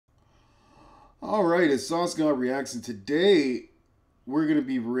All right, it's Sauce God Reacts, and today we're going to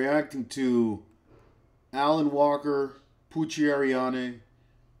be reacting to Alan Walker, Putri Ariani,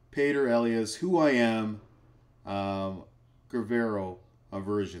 Peder Elias, Who I Am, Gravero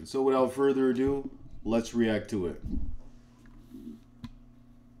version. So without further ado, let's react to it.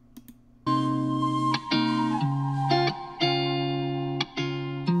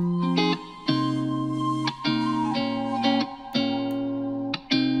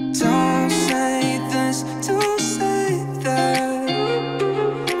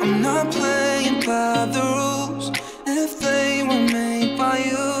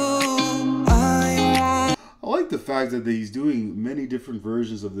 The fact that he's doing many different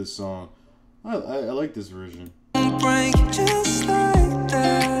versions of this song. I like this version. Break just like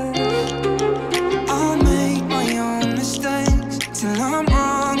that. I'll make my own mistakes till I'm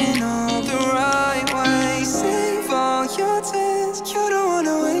wrong in all the right ways. Save all your tears, you don't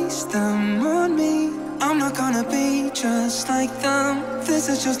wanna waste them on me. I'm not gonna be just like them. This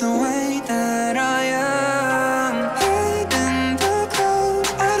is just the way that I am. Head in the clouds,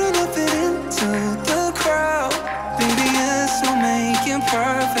 I don't fit into the crowd. Baby, it's not making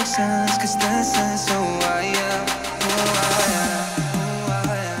perfect sense, 'cause this is who I am, who I am, who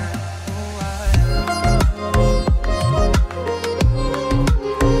I am, who I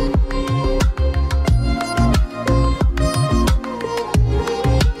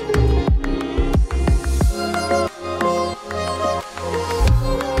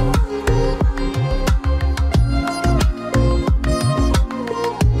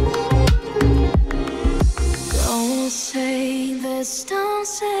Don't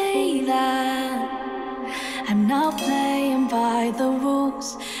say that. I'm not playing by the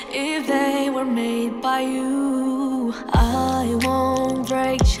rules. If they were made by you, I won't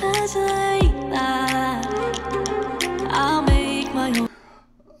break just like that. I'll make my own.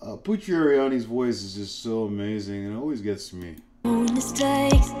 Putri Ariani's voice is just so amazing and it always gets to me.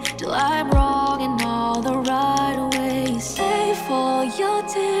 Mistakes till I'm wrong in all the right ways. Save all your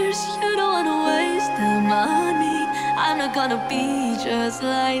tears, you don't wanna waste them on me. I'm not gonna be just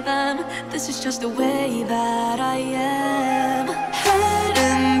like them. This is just the way that I am. Head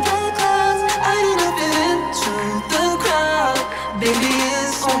in the clouds, I do not fit into the crowd. Baby,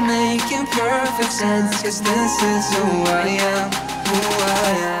 it's all making perfect sense, 'cause this is who I am, who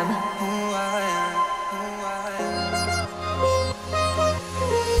I am, who I am, who I am.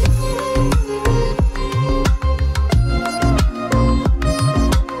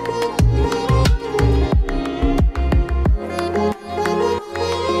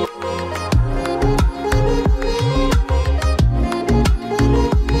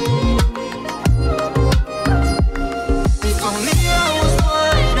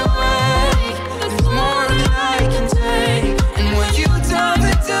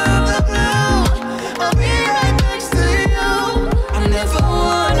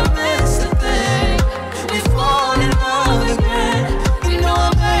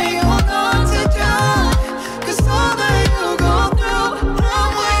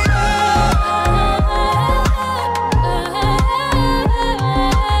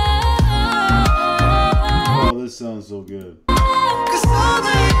 Sounds so good.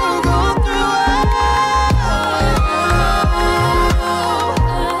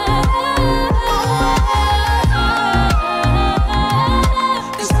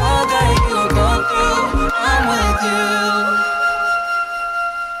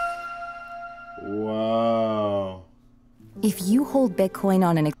 Wow. If you hold Bitcoin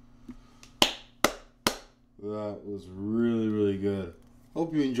on an... That was really, really good.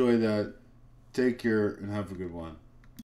 Hope you enjoyed that. Take care and have a good one.